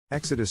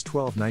Exodus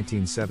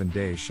 12:19 7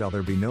 days shall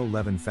there be no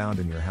leaven found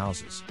in your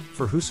houses,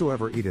 for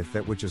whosoever eateth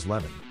that which is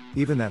leavened,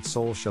 even that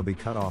soul shall be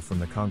cut off from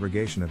the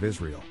congregation of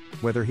Israel,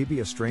 whether he be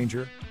a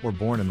stranger, or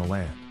born in the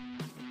land.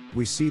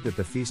 We see that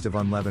the feast of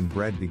unleavened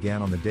bread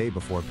began on the day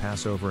before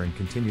Passover and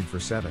continued for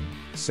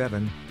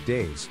 7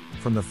 days,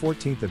 from the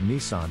 14th of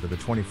Nisan to the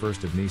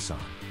 21st of Nisan.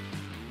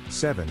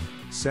 7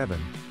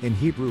 in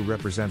Hebrew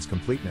represents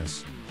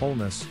completeness,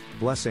 wholeness,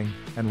 blessing,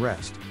 and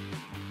rest.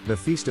 The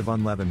Feast of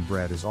Unleavened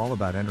Bread is all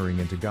about entering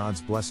into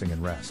God's blessing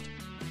and rest.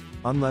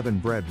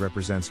 Unleavened bread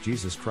represents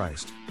Jesus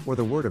Christ, or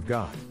the Word of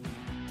God.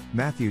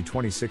 Matthew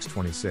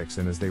 26:26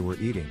 And as they were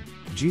eating,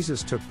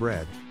 Jesus took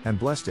bread, and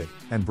blessed it,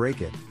 and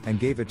brake it, and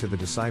gave it to the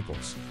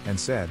disciples, and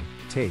said,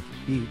 Take,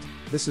 eat,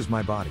 this is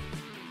my body.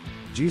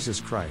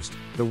 Jesus Christ,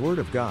 the Word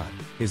of God,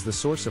 is the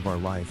source of our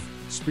life,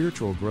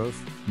 spiritual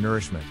growth,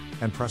 nourishment,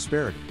 and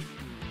prosperity.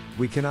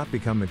 We cannot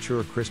become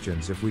mature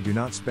Christians if we do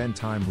not spend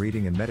time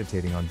reading and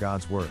meditating on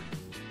God's Word.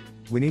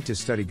 We need to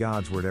study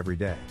God's Word every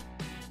day.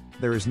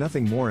 There is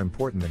nothing more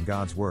important than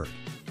God's Word.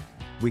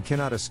 We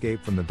cannot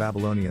escape from the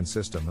Babylonian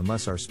system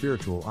unless our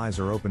spiritual eyes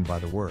are opened by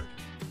the Word.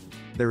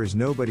 There is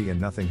nobody and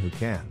nothing who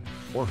can,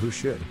 or who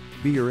should,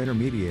 be your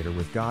intermediator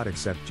with God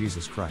except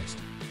Jesus Christ.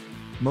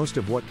 Most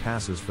of what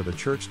passes for the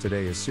church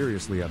today is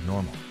seriously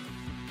abnormal.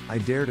 I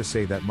dare to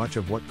say that much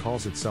of what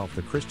calls itself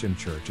the Christian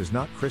church is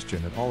not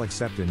Christian at all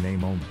except in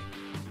name only.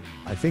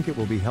 I think it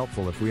will be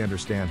helpful if we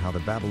understand how the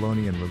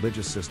Babylonian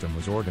religious system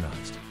was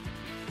organized.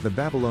 The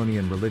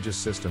Babylonian religious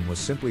system was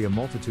simply a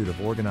multitude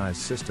of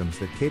organized systems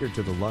that catered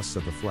to the lusts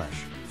of the flesh,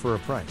 for a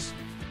price.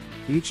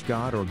 Each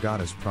god or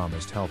goddess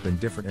promised help in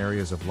different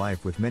areas of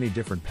life with many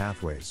different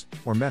pathways,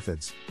 or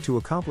methods, to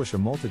accomplish a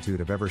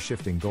multitude of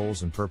ever-shifting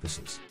goals and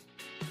purposes.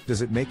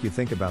 Does it make you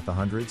think about the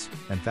hundreds,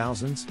 and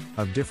thousands,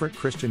 of different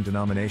Christian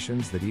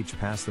denominations that each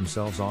pass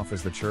themselves off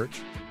as the church?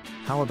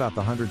 How about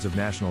the hundreds of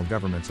national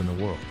governments in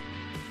the world?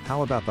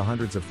 How about the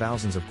hundreds of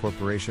thousands of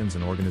corporations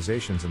and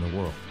organizations in the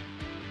world?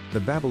 The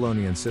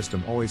Babylonian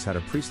system always had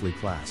a priestly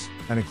class,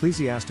 an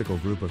ecclesiastical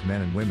group of men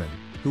and women,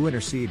 who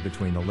intercede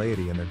between the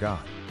laity and their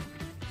God.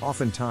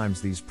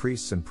 Oftentimes these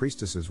priests and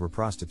priestesses were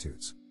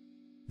prostitutes.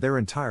 Their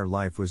entire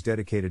life was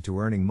dedicated to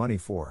earning money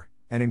for,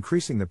 and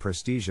increasing the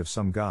prestige of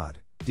some god,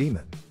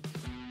 demon.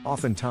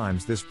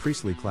 Oftentimes this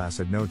priestly class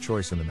had no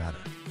choice in the matter.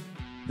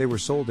 They were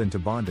sold into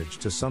bondage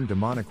to some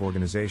demonic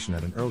organization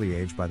at an early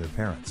age by their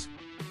parents.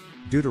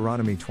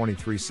 Deuteronomy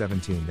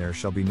 23:17 There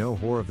shall be no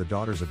whore of the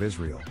daughters of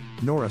Israel,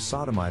 nor a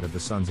sodomite of the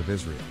sons of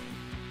Israel.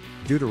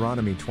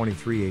 Deuteronomy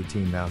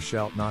 23:18 Thou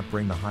shalt not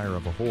bring the hire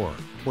of a whore,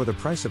 or the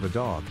price of a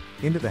dog,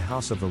 into the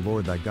house of the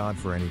Lord thy God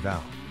for any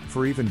vow,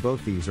 for even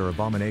both these are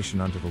abomination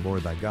unto the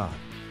Lord thy God.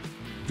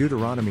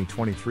 Deuteronomy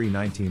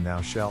 23:19 Thou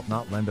shalt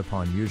not lend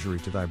upon usury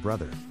to thy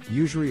brother,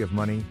 usury of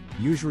money,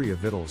 usury of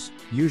victuals,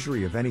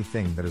 usury of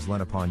anything that is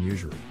lent upon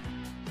usury.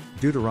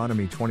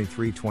 Deuteronomy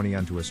 23:20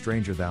 Unto a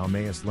stranger thou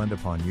mayest lend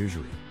upon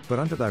usury, but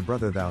unto thy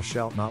brother thou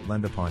shalt not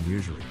lend upon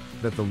usury,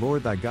 that the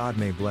Lord thy God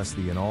may bless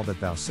thee in all that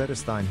thou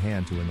settest thine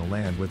hand to in the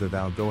land whither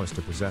thou goest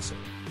to possess it.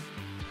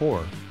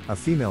 Whore, a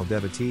female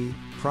devotee,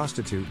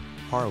 prostitute,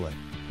 harlot,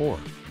 whore.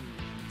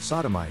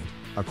 Sodomite,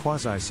 a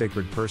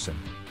quasi-sacred person,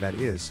 that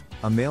is,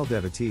 a male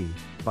devotee,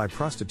 by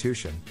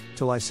prostitution,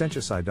 to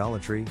licentious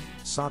idolatry,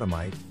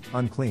 sodomite,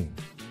 unclean.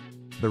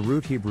 The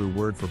root Hebrew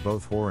word for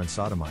both whore and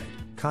sodomite,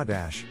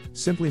 Kadash,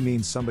 simply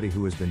means somebody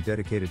who has been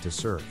dedicated to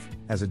serve,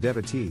 as a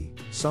devotee,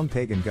 some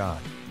pagan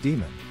god,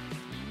 demon.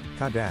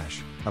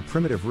 Kadash, a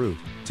primitive root,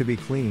 to be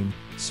clean,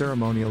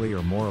 ceremonially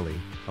or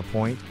morally,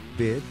 appoint,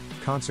 bid,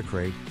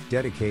 consecrate,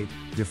 dedicate,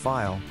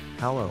 defile,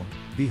 hallow,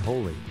 be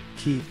holy,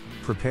 keep,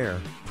 prepare,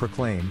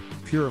 proclaim,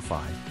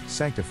 purify,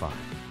 sanctify.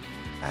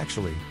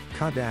 Actually,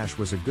 Kadash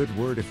was a good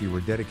word if you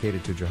were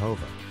dedicated to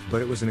Jehovah,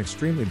 but it was an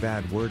extremely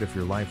bad word if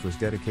your life was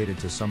dedicated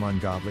to some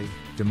ungodly,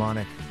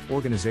 demonic,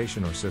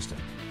 organization or system.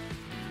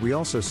 We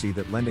also see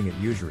that lending at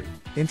usury,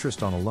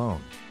 interest on a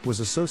loan, was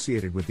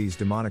associated with these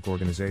demonic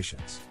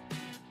organizations.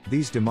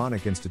 These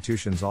demonic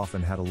institutions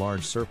often had a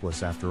large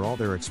surplus after all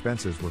their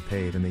expenses were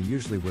paid, and they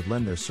usually would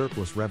lend their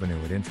surplus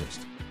revenue at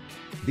interest.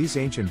 These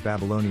ancient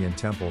Babylonian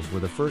temples were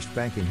the first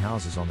banking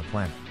houses on the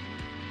planet.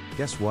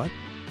 Guess what?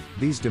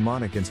 These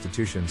demonic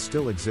institutions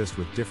still exist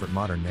with different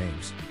modern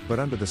names, but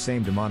under the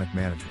same demonic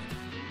management.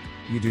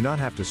 You do not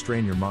have to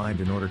strain your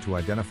mind in order to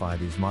identify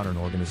these modern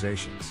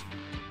organizations.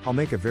 I'll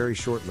make a very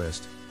short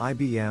list: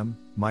 IBM,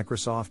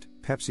 Microsoft,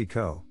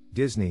 PepsiCo,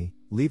 Disney,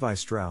 Levi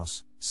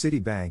Strauss,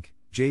 Citibank,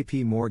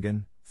 JP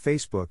Morgan,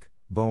 Facebook,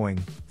 Boeing,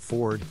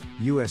 Ford,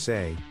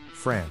 USA,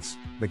 France,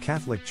 the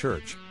Catholic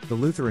Church, the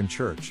Lutheran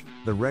Church,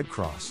 the Red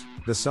Cross,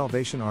 the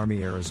Salvation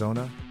Army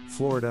Arizona,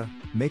 Florida,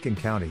 Macon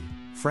County,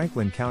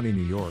 Franklin County,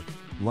 New York,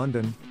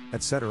 London,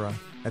 etc.,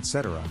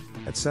 etc.,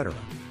 etc.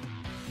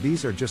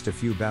 These are just a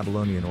few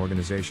Babylonian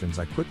organizations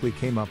I quickly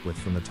came up with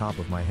from the top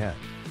of my head.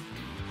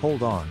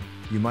 Hold on,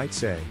 you might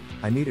say,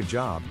 I need a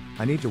job,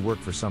 I need to work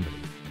for somebody.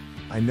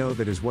 I know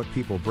that is what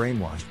people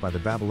brainwashed by the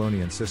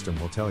Babylonian system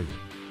will tell you.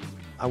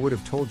 I would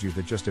have told you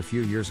that just a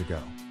few years ago.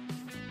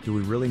 Do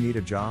we really need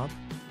a job?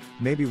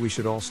 Maybe we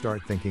should all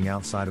start thinking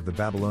outside of the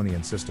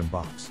Babylonian system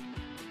box.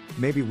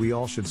 Maybe we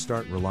all should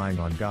start relying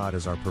on God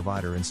as our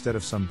provider instead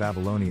of some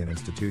Babylonian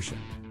institution.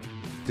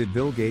 Did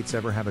Bill Gates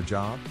ever have a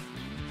job?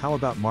 How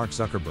about Mark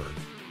Zuckerberg?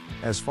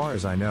 As far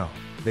as I know,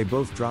 they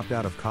both dropped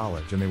out of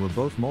college and they were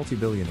both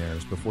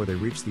multi-billionaires before they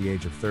reached the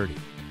age of 30.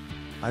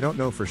 I don't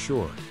know for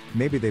sure,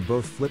 maybe they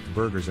both flipped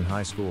burgers in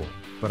high school,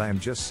 but I am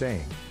just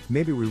saying,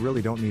 maybe we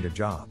really don't need a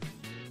job.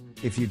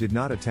 If you did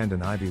not attend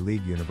an Ivy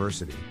League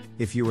university,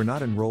 if you were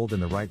not enrolled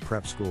in the right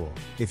prep school,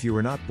 if you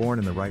were not born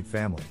in the right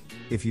family,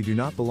 if you do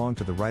not belong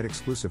to the right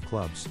exclusive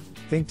clubs,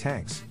 think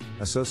tanks,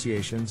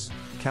 associations,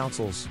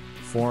 councils,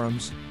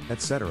 forums,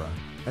 etc.,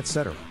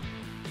 etc.,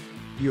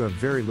 you have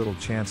very little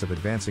chance of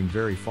advancing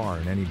very far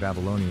in any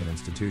Babylonian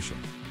institution.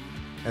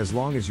 As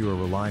long as you are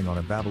relying on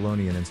a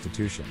Babylonian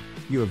institution,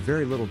 you have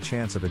very little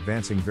chance of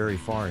advancing very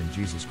far in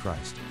Jesus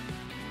Christ.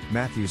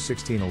 Matthew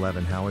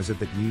 16:11 How is it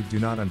that ye do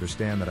not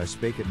understand that I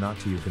spake it not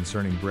to you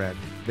concerning bread,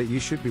 that ye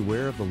should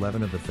beware of the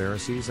leaven of the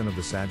Pharisees and of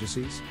the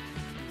Sadducees?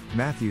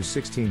 Matthew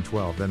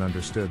 16:12 Then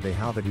understood they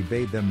how that he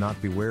bade them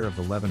not beware of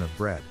the leaven of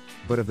bread,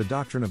 but of the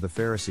doctrine of the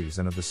Pharisees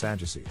and of the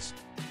Sadducees.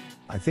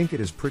 I think it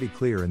is pretty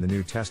clear in the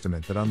New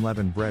Testament that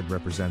unleavened bread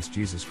represents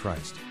Jesus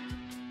Christ.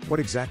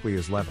 What exactly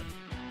is leaven?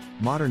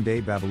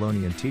 Modern-day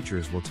Babylonian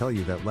teachers will tell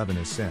you that leaven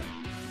is sin.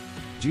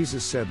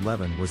 Jesus said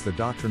leaven was the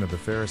doctrine of the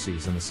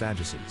Pharisees and the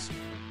Sadducees.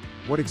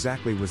 What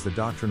exactly was the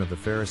doctrine of the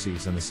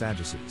Pharisees and the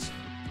Sadducees?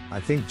 I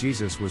think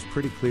Jesus was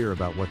pretty clear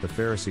about what the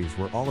Pharisees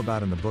were all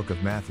about in the book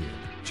of Matthew,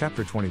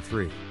 chapter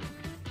 23.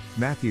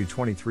 Matthew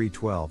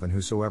 23:12 And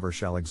whosoever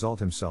shall exalt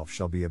himself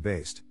shall be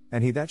abased,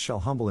 and he that shall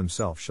humble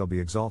himself shall be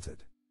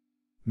exalted.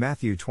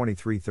 Matthew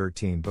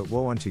 23:13 But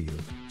woe unto you,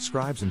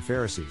 scribes and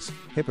Pharisees,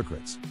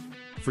 hypocrites!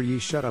 For ye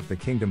shut up the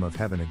kingdom of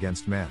heaven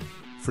against men.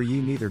 For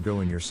ye neither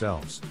go in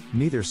yourselves,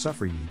 neither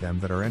suffer ye them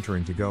that are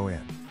entering to go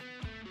in.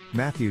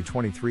 Matthew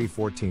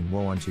 23:14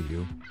 Woe unto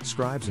you,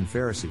 scribes and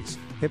Pharisees,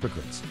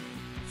 hypocrites!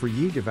 For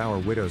ye devour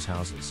widows'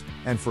 houses,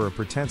 and for a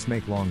pretense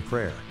make long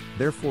prayer,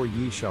 therefore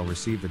ye shall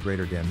receive the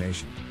greater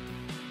damnation.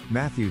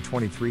 Matthew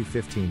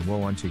 23:15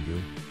 Woe unto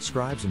you,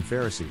 scribes and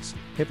Pharisees,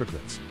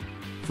 hypocrites!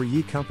 For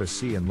ye compass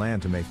sea and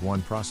land to make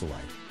one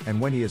proselyte,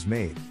 and when he is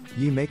made,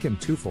 ye make him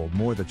twofold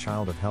more the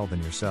child of hell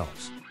than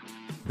yourselves.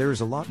 There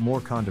is a lot more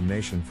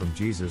condemnation from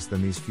Jesus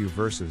than these few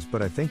verses,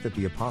 but I think that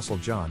the Apostle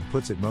John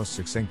puts it most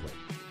succinctly.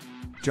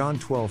 John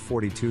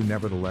 12:42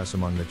 Nevertheless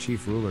among the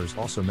chief rulers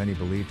also many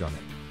believed on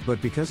it,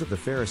 but because of the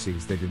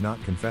Pharisees they did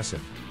not confess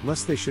him,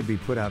 lest they should be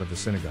put out of the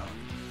synagogue.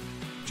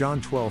 John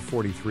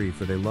 12:43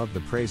 For they loved the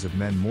praise of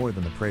men more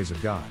than the praise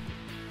of God.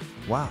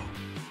 Wow!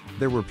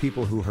 There were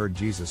people who heard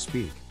Jesus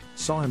speak,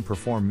 saw him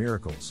perform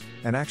miracles,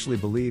 and actually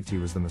believed he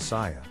was the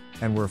Messiah,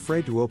 and were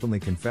afraid to openly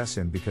confess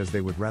him because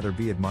they would rather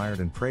be admired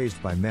and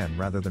praised by men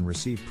rather than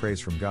receive praise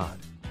from God.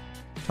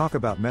 Talk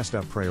about messed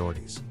up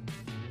priorities.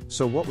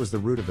 So what was the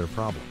root of their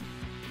problem?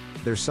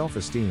 Their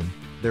self-esteem,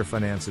 their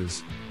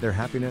finances, their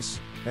happiness,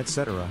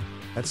 etc.,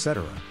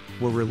 etc.,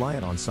 were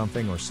reliant on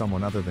something or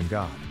someone other than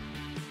God.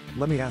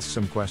 Let me ask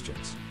some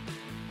questions.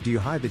 Do you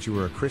hide that you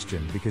are a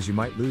Christian because you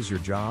might lose your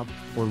job,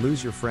 or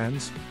lose your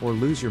friends, or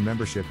lose your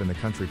membership in the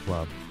country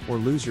club, or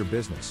lose your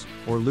business,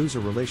 or lose a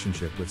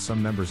relationship with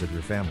some members of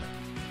your family?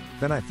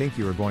 Then I think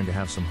you are going to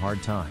have some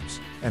hard times,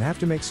 and have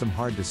to make some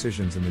hard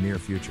decisions in the near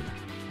future.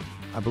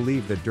 I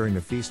believe that during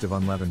the Feast of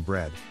Unleavened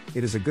Bread,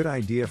 it is a good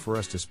idea for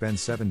us to spend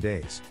 7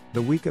 days,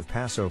 the week of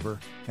Passover,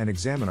 and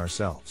examine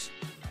ourselves.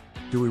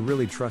 Do we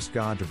really trust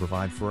God to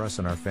provide for us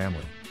and our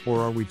family, or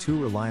are we too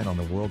reliant on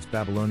the world's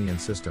Babylonian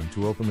system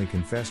to openly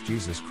confess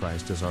Jesus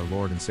Christ as our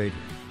Lord and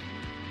Savior?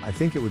 I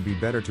think it would be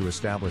better to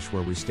establish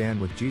where we stand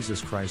with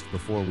Jesus Christ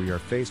before we are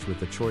faced with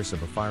the choice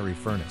of a fiery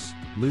furnace,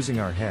 losing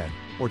our head,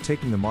 or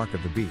taking the mark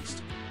of the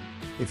beast.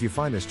 If you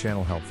find this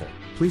channel helpful,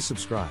 please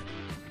subscribe.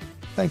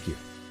 Thank you.